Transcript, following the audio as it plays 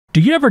Do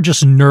you ever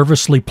just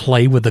nervously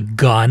play with a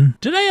gun?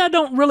 Today I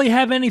don't really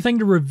have anything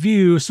to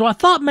review, so I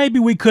thought maybe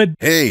we could...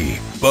 Hey,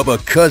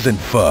 Bubba cousin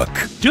fuck.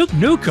 Duke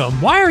Nukem,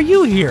 why are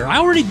you here? I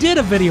already did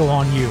a video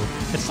on you.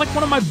 It's like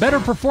one of my better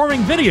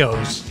performing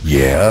videos.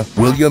 Yeah?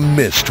 Well, you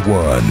missed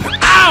one.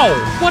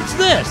 Ow! What's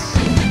this?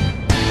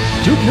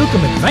 Duke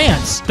Nukem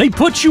Advance? They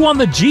put you on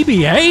the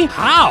GBA?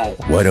 How?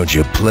 Why don't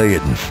you play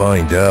it and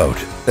find out?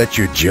 That's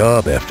your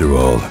job, after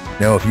all.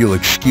 Now, if you'll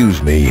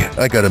excuse me,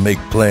 I gotta make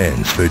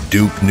plans for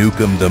Duke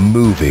Nukem the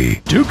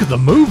movie. Duke the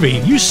movie?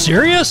 You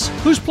serious?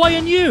 Who's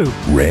playing you?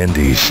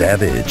 Randy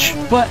Savage.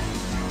 But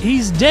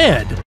he's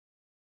dead.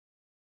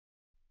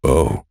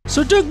 Oh.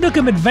 So Duke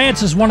Nukem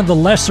Advance is one of the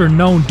lesser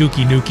known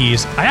Dookie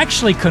Nukies. I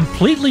actually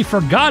completely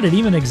forgot it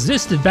even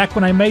existed back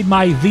when I made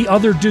my The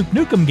Other Duke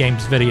Nukem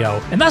Games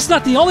video. And that's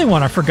not the only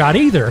one I forgot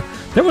either.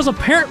 There was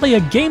apparently a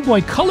Game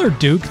Boy Color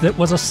Duke that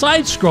was a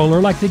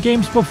side-scroller like the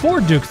games before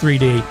Duke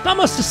 3D. Not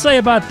much to say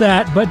about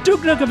that, but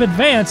Duke Nukem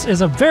Advance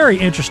is a very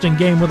interesting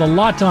game with a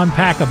lot to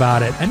unpack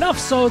about it. Enough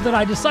so that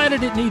I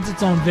decided it needs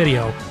its own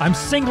video. I'm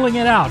singling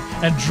it out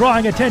and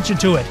drawing attention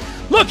to it.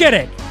 Look at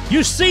it!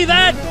 You see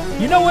that?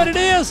 You know what it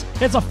is?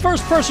 It's a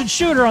first-person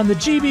shooter on the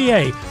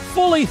GBA,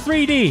 fully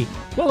 3D.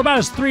 Well, about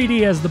as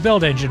 3D as the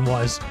build engine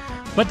was.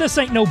 But this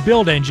ain't no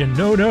build engine,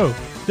 no.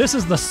 This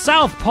is the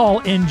Southpaw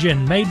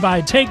engine made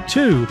by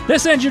Take-Two.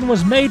 This engine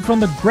was made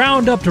from the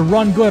ground up to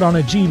run good on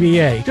a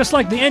GBA. Just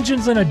like the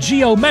engines in a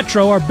Geo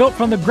Metro are built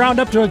from the ground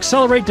up to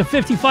accelerate to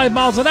 55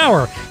 miles an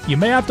hour. You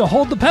may have to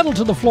hold the pedal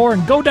to the floor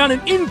and go down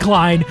an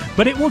incline,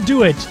 but it will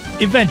do it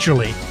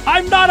eventually.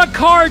 I'm not a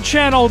car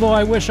channel, though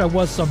I wish I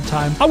was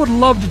sometime. I would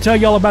love to tell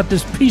y'all about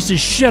this piece of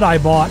shit I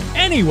bought.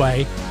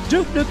 Anyway,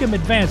 Duke Nukem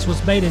Advance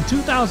was made in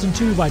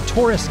 2002 by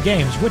Taurus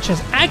Games, which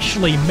has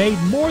actually made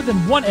more than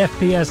one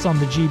FPS on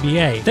the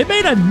GBA. They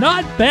made a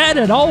not bad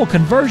at all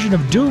conversion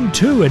of Doom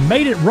 2 and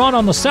made it run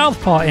on the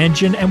Southpaw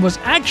engine and was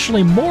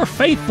actually more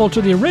faithful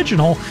to the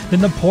original than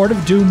the port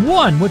of Doom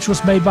 1, which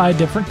was made by a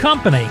different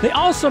company. They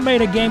also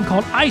made a game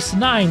called Ice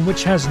 9,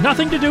 which has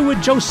nothing to do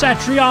with Joe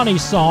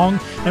Satriani's song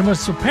and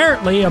was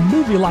apparently a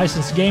movie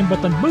licensed game,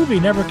 but the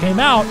movie never came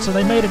out, so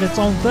they made it its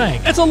own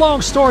thing. It's a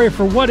long story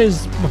for what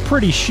is a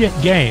pretty shit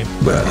game. 2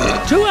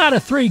 out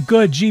of 3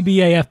 good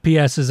GBA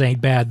FPSs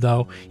ain't bad,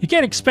 though. You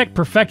can't expect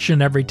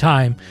perfection every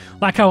time.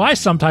 Like how I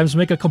sometimes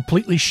make a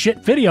completely shit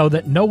video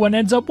that no one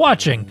ends up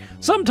watching.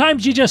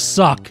 Sometimes you just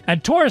suck.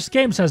 And Taurus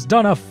Games has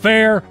done a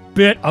fair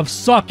bit of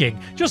sucking.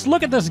 Just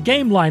look at this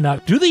game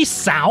lineup. Do these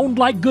sound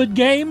like good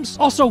games?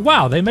 Also,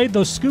 wow, they made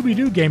those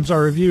Scooby-Doo games I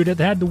reviewed that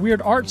had the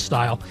weird art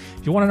style.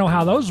 If you want to know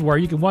how those were,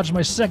 you can watch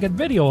my second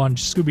video on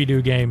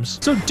Scooby-Doo games.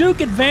 So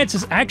Duke Advance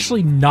is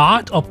actually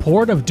not a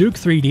port of Duke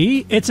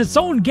 3D. It's its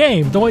own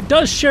game, though it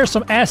does share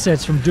some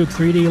assets from Duke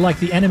 3D like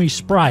the enemy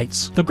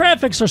sprites. The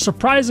graphics are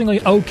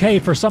surprisingly okay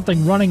for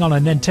something running on a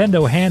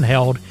Nintendo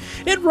handheld.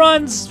 It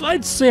runs,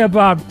 I'd say,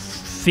 about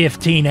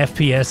 15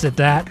 FPS at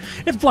that.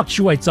 It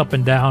fluctuates up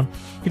and down.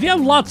 If you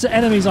have lots of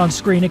enemies on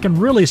screen, it can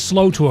really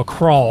slow to a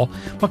crawl.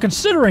 But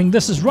considering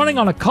this is running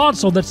on a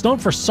console that's known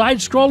for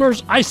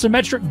side-scrollers,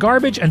 isometric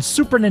garbage, and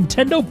Super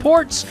Nintendo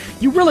ports,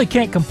 you really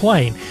can't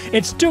complain.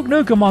 It's Duke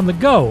Nukem on the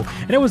go,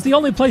 and it was the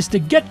only place to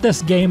get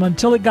this game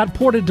until it got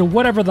ported to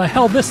whatever the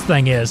hell this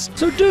thing is.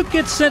 So Duke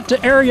gets sent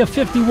to Area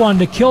 51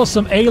 to kill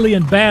some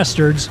alien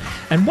bastards,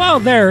 and while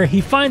there,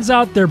 he finds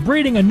out they're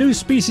breeding a new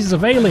species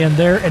of alien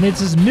there, and it's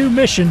his new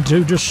mission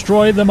to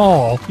destroy them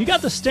all. You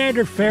got the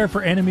standard fare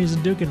for enemies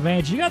in Duke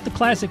Advance. You got the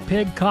classic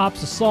pig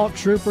cops, assault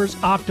troopers,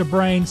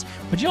 octobrains,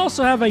 but you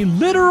also have a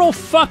literal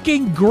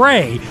fucking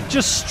gray,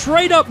 just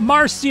straight up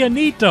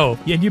Marcianito.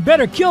 And you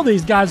better kill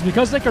these guys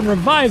because they can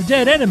revive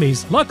dead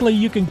enemies. Luckily,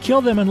 you can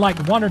kill them in like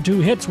 1 or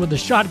 2 hits with the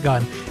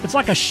shotgun. It's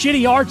like a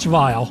shitty arch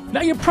vial.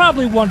 Now you're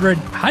probably wondering,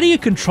 how do you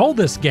control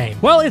this game?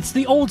 Well, it's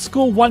the old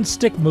school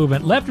one-stick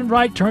movement. Left and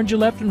right turns you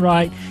left and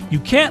right. You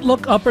can't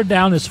look up or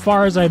down as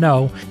far as I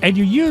know, and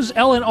you use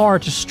L and R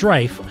to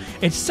strafe.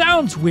 It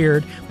sounds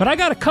weird, but I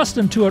got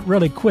accustomed to it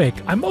really quick.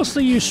 I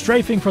mostly use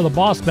strafing for the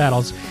boss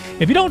battles.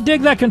 If you don't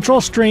dig that control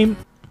stream...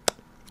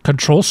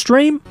 Control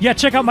stream? Yeah,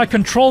 check out my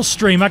control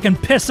stream. I can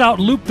piss out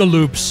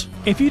loop-the-loops.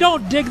 If you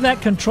don't dig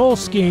that control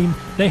scheme,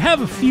 they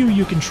have a few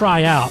you can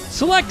try out.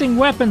 Selecting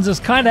weapons is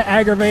kinda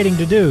aggravating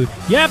to do.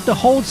 You have to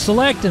hold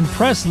select and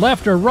press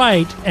left or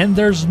right, and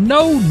there's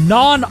no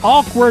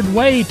non-awkward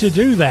way to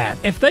do that.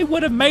 If they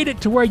would have made it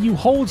to where you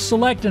hold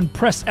select and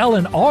press L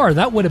and R,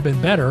 that would have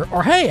been better.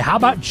 Or hey, how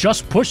about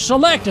just push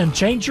select and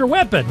change your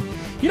weapon?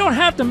 You don't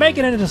have to make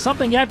it into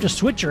something you have to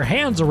switch your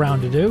hands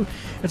around to do.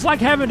 It's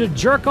like having to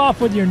jerk off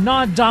with your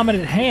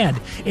non-dominant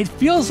hand. It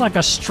feels like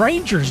a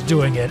stranger's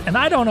doing it, and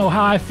I don't know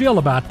how I feel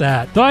about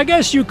that. Though I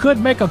guess you could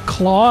make a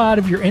claw out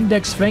of your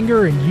index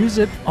finger and use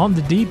it on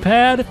the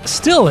D-pad.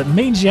 Still, it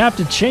means you have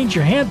to change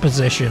your hand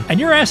position. And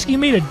you're asking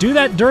me to do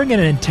that during an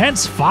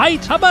intense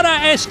fight? How about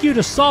I ask you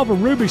to solve a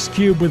Rubik's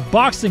Cube with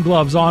boxing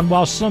gloves on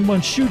while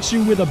someone shoots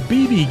you with a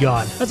BB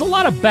gun? There's a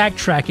lot of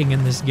backtracking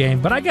in this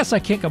game, but I guess I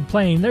can't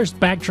complain. There's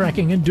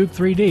backtracking in Duke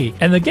 3D.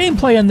 And the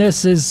gameplay in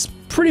this is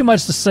pretty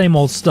much the same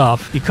old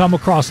stuff. You come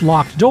across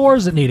locked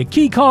doors that need a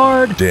key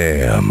card.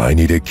 Damn, I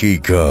need a key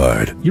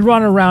card. You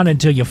run around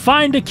until you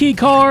find a key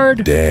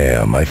card.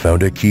 Damn, I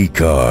found a key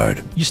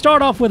card. You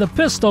start off with a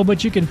pistol,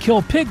 but you can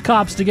kill pig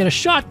cops to get a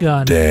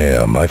shotgun.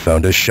 Damn, I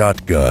found a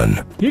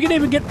shotgun. You can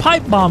even get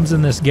pipe bombs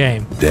in this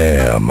game.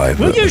 Damn,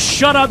 Will you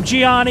shut up,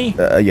 Gianni?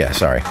 Yeah,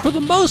 sorry. For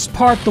the most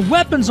part, the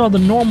weapons are the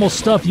normal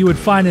stuff you would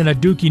find in a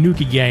Dookie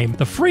Nukem game.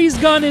 The freeze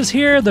gun is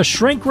here, the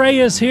shrink ray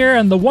is here,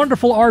 and the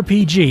wonderful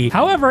RPG.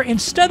 However,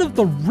 instead of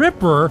the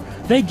Ripper,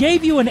 they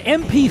gave you an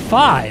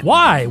MP5.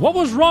 Why? What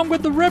was wrong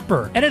with the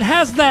Ripper? And it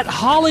has that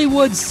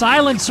Hollywood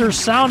silencer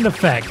sound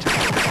effect.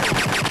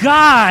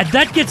 God,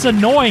 that gets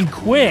annoying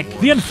quick.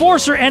 The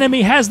Enforcer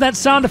enemy has that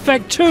sound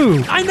effect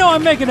too. I know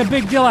I'm making a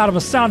big deal out of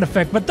a sound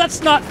effect, but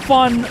that's not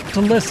fun to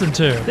listen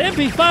to. The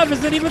MP5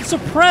 isn't even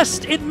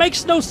suppressed. It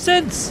makes no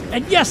sense.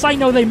 And yes, I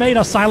know they made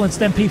a silenced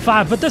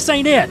MP5, but this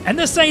ain't it. And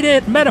this ain't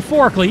it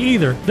metaphorically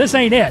either. This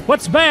ain't it.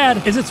 What's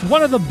bad is it's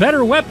one of the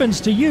better weapons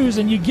to use,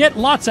 and you get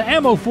lots of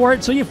ammo for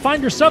it, so you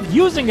find yourself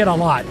using it a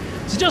lot.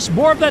 It's just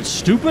more of that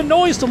stupid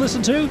noise to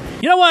listen to.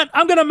 You know what?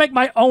 I'm gonna make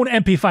my own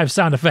MP5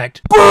 sound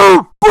effect.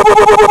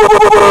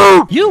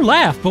 You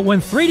laugh, but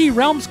when 3D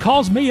Realms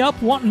calls me up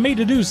wanting me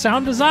to do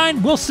sound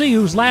design, we'll see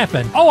who's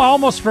laughing. Oh, I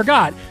almost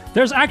forgot.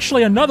 There's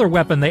actually another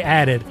weapon they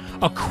added.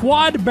 A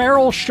quad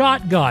barrel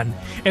shotgun.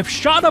 If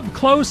shot up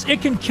close,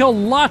 it can kill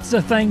lots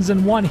of things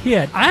in one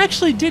hit. I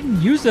actually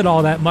didn't use it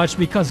all that much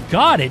because,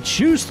 God, it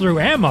chews through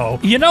ammo.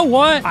 You know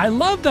what? I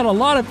love that a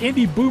lot of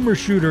indie boomer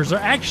shooters are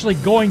actually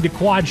going to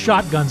quad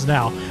shotguns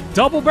now.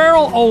 Double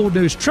barrel, old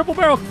news. Triple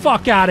barrel,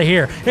 fuck out of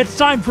here. It's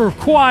time for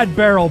quad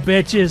barrel,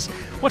 bitches.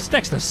 What's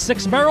next, a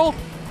 6-barrel?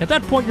 At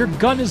that point, your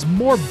gun is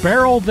more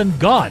barrel than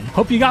gun.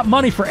 Hope you got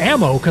money for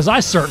ammo, because I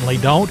certainly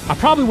don't. I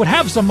probably would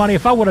have some money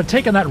if I would have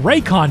taken that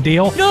Raycon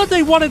deal. You know what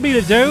they wanted me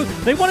to do?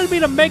 They wanted me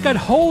to make a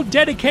whole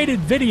dedicated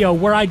video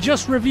where I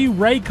just review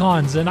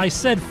Raycons, and I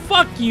said,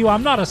 fuck you,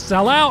 I'm not a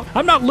sellout.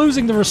 I'm not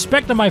losing the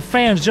respect of my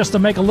fans just to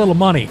make a little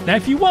money. Now,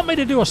 if you want me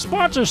to do a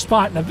sponsor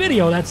spot in a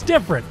video, that's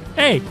different.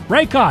 Hey,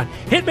 Raycon,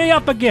 hit me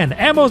up again.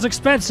 Ammo's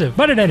expensive.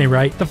 But at any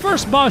rate, the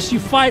first boss you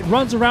fight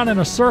runs around in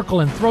a circle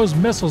and throws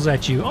missiles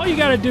at you. All you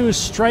gotta do is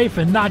strafe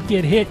and not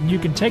get hit, and you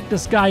can take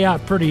this guy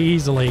out pretty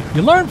easily.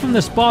 You learn from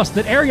this boss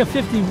that Area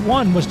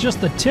 51 was just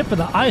the tip of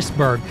the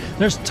iceberg.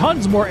 There's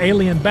tons more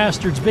alien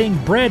bastards being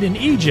bred in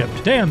Egypt.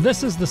 Damn,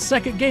 this is the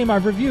second game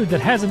I've reviewed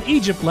that has an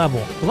Egypt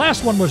level. The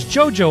last one was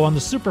JoJo on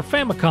the Super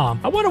Famicom.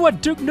 I wonder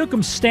what Duke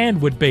Nukem's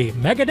stand would be.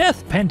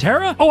 Megadeth?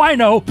 Pantera? Oh, I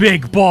know.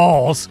 Big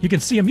balls. You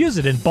can see him use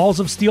it in Balls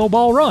of Steel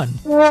Ball Run.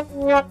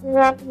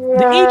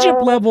 The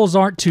Egypt levels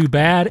aren't too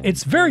bad.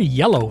 It's very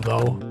yellow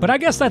though, but I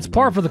guess that's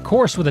par for the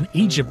course with an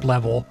Egypt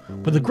level.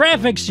 With the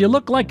graphics, you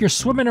look like you're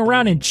swimming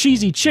around in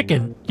cheesy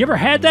chicken. You ever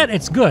had that?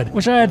 It's good.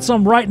 Wish I had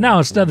some right now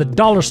instead of the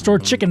dollar store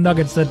chicken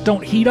nuggets that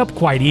don't heat up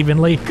quite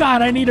evenly.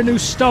 God, I need a new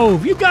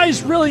stove. You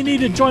guys really need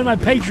to join my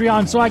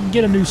Patreon so I can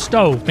get a new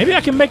stove. Maybe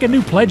I can make a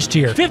new pledge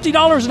tier.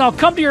 $50 and I'll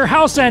come to your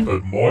house and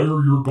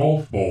admire your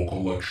golf ball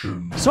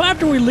collection. So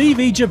after we leave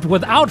Egypt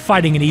without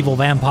fighting an evil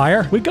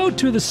vampire, we go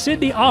to the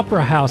Sydney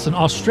Opera House in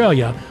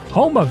Australia,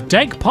 home of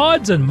Dank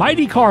Pods and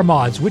Mighty Car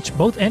Mods, which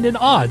both end in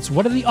odds.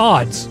 What are the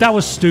odds? That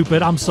was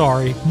stupid, I'm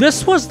sorry.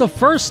 This was the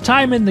first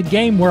time in the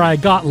game where I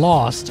got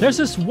lost. There's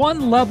this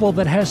one level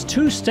that has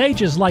 2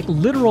 stages, like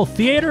literal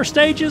theater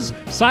stages,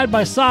 side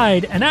by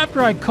side, and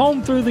after I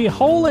combed through the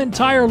whole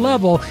entire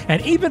level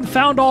and even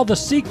found all the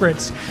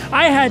secrets,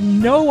 I had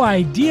no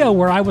idea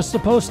where I was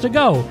supposed to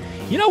go.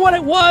 You know what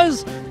it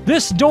was?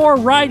 This door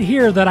right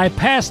here that I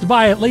passed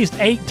by at least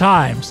 8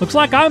 times. Looks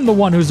like I'm the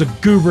one who's a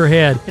goober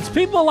head. It's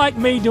people like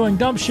me doing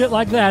dumb shit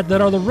like that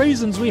are the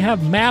reasons we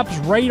have maps,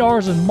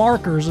 radars, and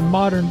markers in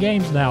modern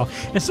games now.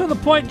 It's to the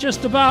point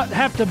just about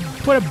have to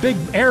put a big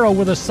arrow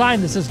with a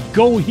sign that says,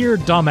 "Go here,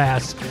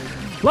 dumbass."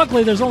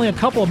 Luckily, there's only a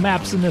couple of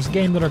maps in this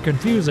game that are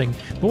confusing,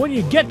 but when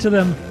you get to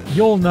them,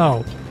 you'll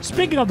know.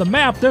 Speaking of the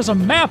map, there's a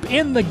map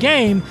in the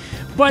game,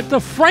 but the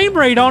frame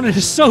rate on it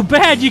is so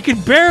bad you can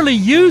barely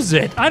use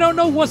it. I don't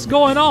know what's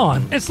going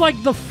on. It's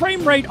like the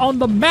frame rate on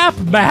the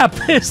map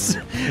is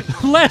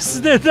less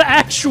than the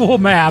actual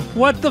map.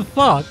 What the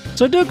fuck?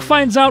 So Duke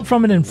finds out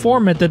from an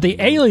informant that the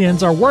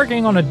aliens are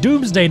working on a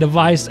doomsday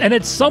device and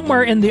it's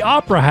somewhere in the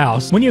opera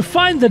house. When you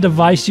find the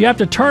device, you have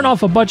to turn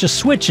off a bunch of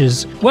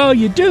switches. Well,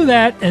 you do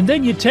that and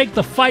then you take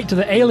the fight to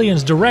the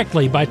aliens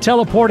directly by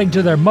teleporting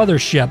to their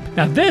mothership.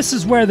 Now this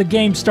is where the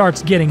game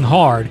starts getting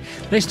hard.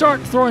 They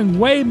start throwing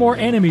way more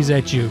enemies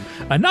at you.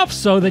 Enough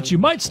so that you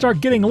might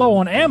start getting low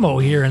on ammo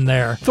here and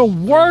there. The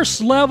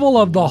worst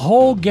level of the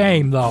whole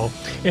game, though,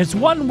 is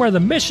one where the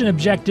mission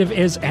objective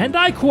is, and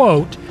I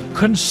quote,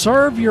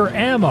 "Conserve your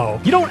ammo."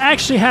 You don't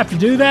actually have to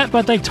do that,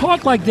 but they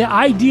talk like the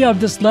idea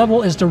of this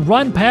level is to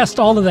run past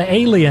all of the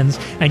aliens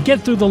and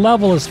get through the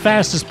level as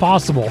fast as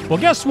possible. Well,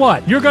 guess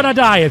what? You're gonna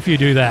die if you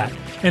do that.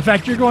 In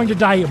fact, you're going to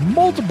die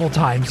multiple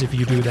times if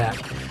you do that.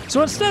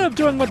 So instead of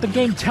doing what the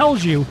game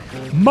tells you,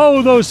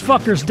 mow those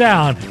fuckers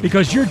down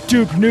because you're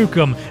Duke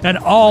Nukem and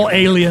all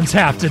aliens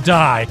have to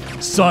die.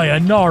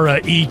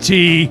 Sayonara,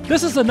 E.T.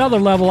 This is another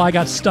level I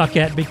got stuck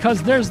at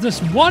because there's this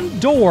one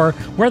door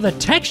where the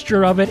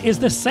texture of it is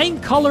the same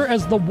color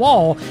as the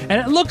wall, and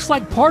it looks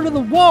like part of the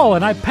wall,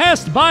 and I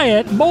passed by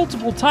it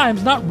multiple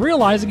times not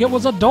realizing it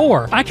was a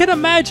door. I can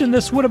imagine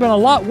this would have been a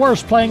lot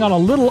worse playing on a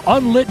little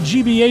unlit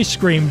GBA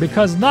screen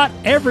because not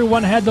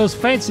everyone had those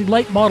fancy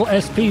late model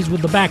SPs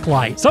with the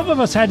backlight. Some of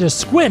us had to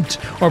squint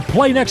or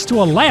play next to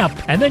a lamp,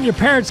 and then your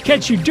parents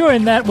catch you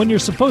doing that when you're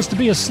supposed to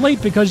be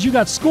asleep because you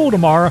got school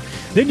tomorrow.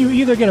 Then you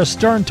either get a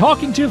stern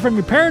talking to from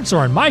your parents,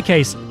 or in my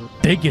case,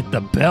 they get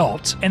the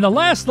belt. In the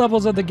last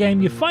levels of the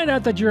game, you find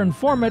out that your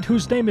informant,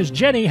 whose name is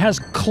Jenny, has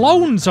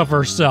clones of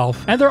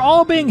herself, and they're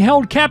all being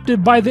held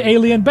captive by the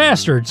alien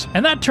bastards.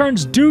 And that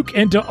turns Duke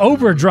into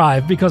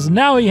overdrive because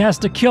now he has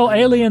to kill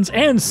aliens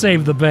and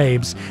save the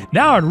babes.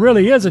 Now it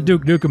really is a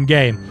Duke Nukem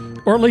game.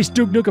 Or at least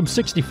Duke Nukem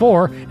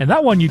 64, and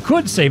that one you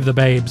could save the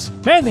babes.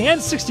 Man, the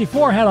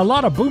N64 had a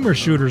lot of boomer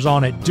shooters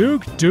on it.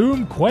 Duke,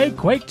 Doom, Quake,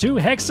 Quake 2,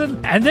 Hexen,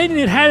 and then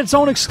it had its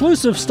own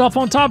exclusive stuff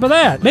on top of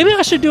that. Maybe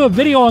I should do a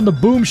video on the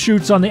boom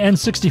shoots on the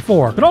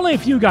N64, but only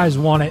if you guys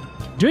want it.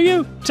 Do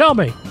you? Tell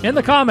me in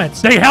the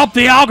comments. They help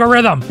the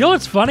algorithm. You know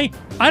what's funny?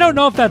 I don't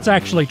know if that's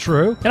actually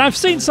true, and I've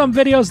seen some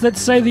videos that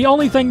say the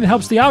only thing that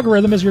helps the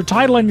algorithm is your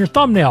title and your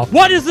thumbnail.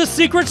 What is the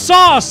secret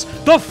sauce?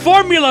 The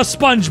formula,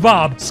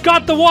 SpongeBob!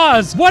 Scott the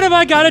Woz, what have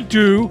I gotta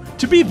do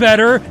to be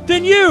better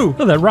than you?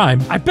 Oh, that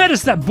rhymed. I bet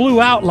it's that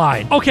blue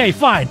outline. Okay,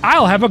 fine.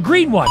 I'll have a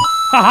green one.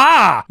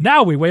 Haha!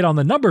 Now we wait on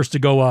the numbers to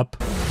go up.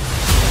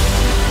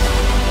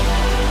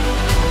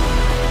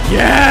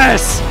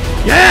 Yes!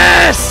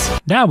 Yes!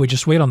 Now we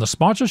just wait on the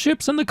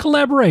sponsorships and the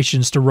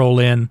collaborations to roll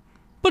in.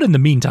 But in the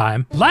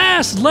meantime,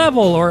 last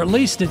level, or at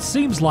least it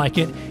seems like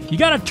it, you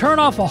gotta turn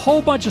off a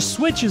whole bunch of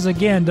switches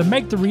again to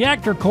make the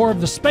reactor core of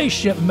the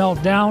spaceship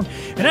melt down,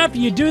 and after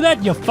you do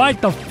that, you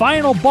fight the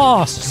final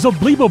boss,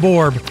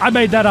 Zablibaborb. I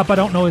made that up, I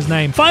don't know his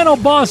name. Final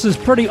boss is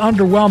pretty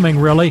underwhelming,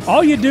 really.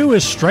 All you do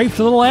is strafe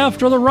to the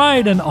left or the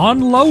right and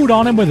unload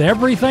on him with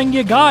everything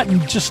you got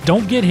and just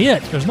don't get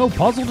hit. There's no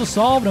puzzle to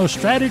solve, no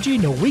strategy,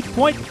 no weak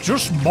point,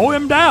 just mow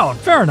him down.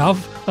 Fair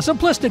enough. A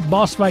simplistic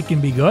boss fight can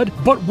be good,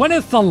 but when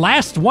it's the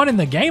last one in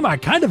the game, I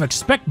kind of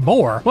expect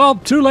more. Well,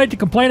 too late to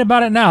complain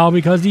about it now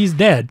because he's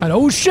dead. And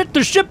oh shit,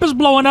 the ship is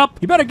blowing up!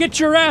 You better get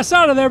your ass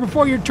out of there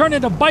before you turn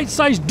into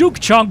bite-sized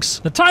Duke chunks!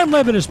 The time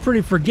limit is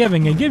pretty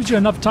forgiving and gives you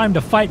enough time to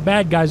fight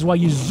bad guys while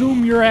you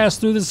zoom your ass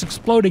through this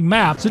exploding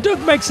map. So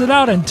Duke makes it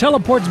out and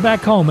teleports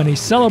back home, and he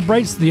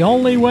celebrates the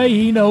only way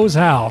he knows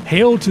how.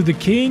 Hail to the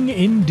king,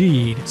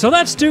 indeed. So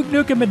that's Duke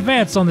Nukem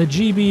Advance on the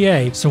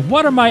GBA. So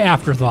what are my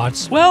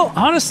afterthoughts? Well,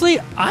 honestly,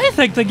 I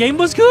think the game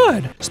was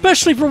good,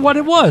 especially for what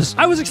it was.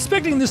 I was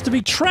expecting this to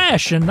be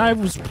trash, and I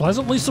was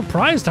pleasantly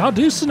surprised how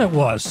decent it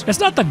was. It's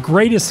not the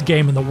greatest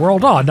game in the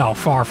world, oh no,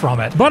 far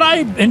from it, but I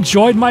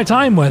enjoyed my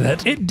time with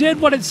it. It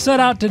did what it set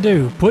out to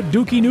do, put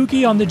Dookie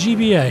Nukie on the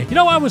GBA. You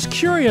know, I was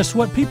curious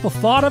what people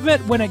thought of it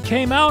when it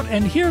came out,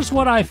 and here's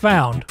what I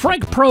found.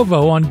 Frank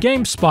Provo on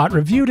GameSpot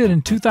reviewed it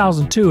in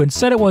 2002 and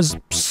said it was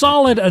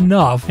solid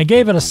enough and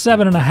gave it a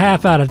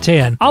 7.5 out of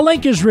 10. I'll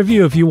link his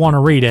review if you want to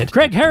read it.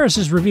 Craig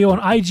Harris's review on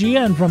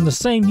IGN from the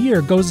same year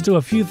goes into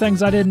a few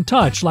things I didn't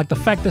touch, like the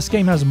fact this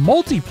game has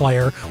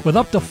multiplayer with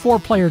up to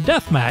 4-player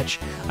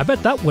deathmatch. I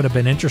bet that would have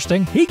been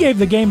interesting. He gave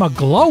the game a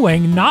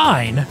glowing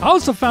 9. I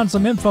also found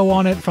some info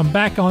on it from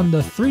back on the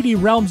 3D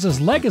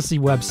Realms' Legacy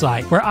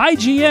website, where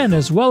IGN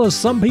as well as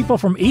some people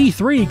from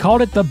E3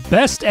 called it the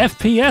best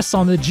FPS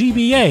on the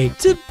GBA.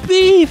 To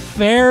be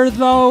fair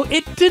though,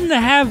 it didn't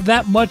have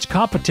that much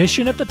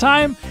competition at the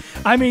time.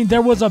 I mean,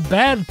 there was a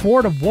bad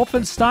port of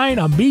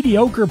Wolfenstein, a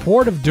mediocre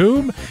port of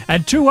Doom,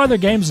 and 2 other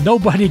games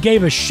nobody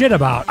gave a shit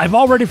about. I've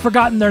already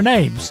forgotten their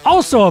names.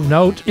 Also of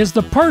note is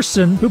the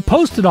person who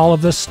posted all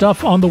of this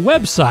stuff on the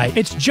website.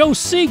 It's Joe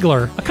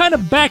Siegler, a kind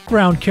of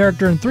background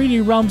character in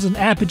 3D Realms and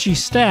Apogee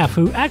staff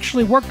who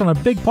actually worked on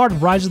a big part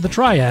of Rise of the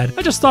Triad.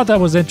 I just thought that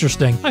was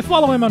interesting. I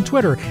follow him on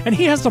Twitter, and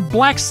he has a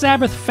Black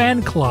Sabbath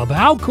fan club.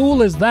 How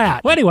cool is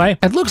that? Well, anyway,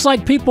 it looks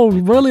like people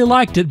really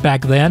liked it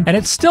back then, and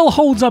it still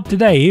holds up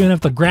today, even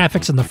if the graphics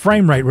and the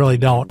frame rate really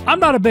don't. I'm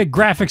not a big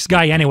graphics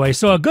guy anyway,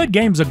 so a good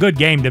game's a good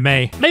game to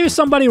me. Maybe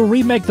somebody will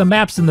remake the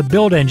maps in the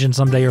build engine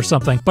someday or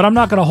something, but I'm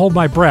not gonna hold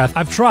my breath.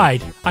 I've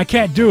tried. I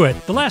can't do it.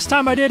 The last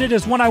time I did it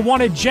is when I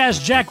wanted Jazz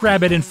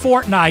Jackrabbit in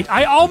Fortnite.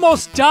 I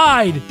almost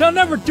died! They'll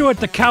never do it,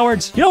 the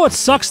cowards. You know what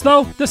sucks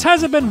though? This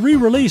hasn't been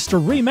re-released or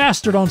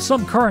remastered on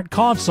some current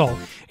console.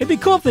 It'd be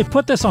cool if they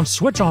put this on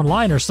Switch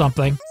Online or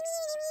something.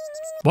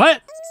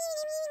 What?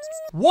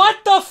 What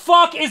the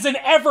fuck is an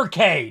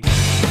Evercade?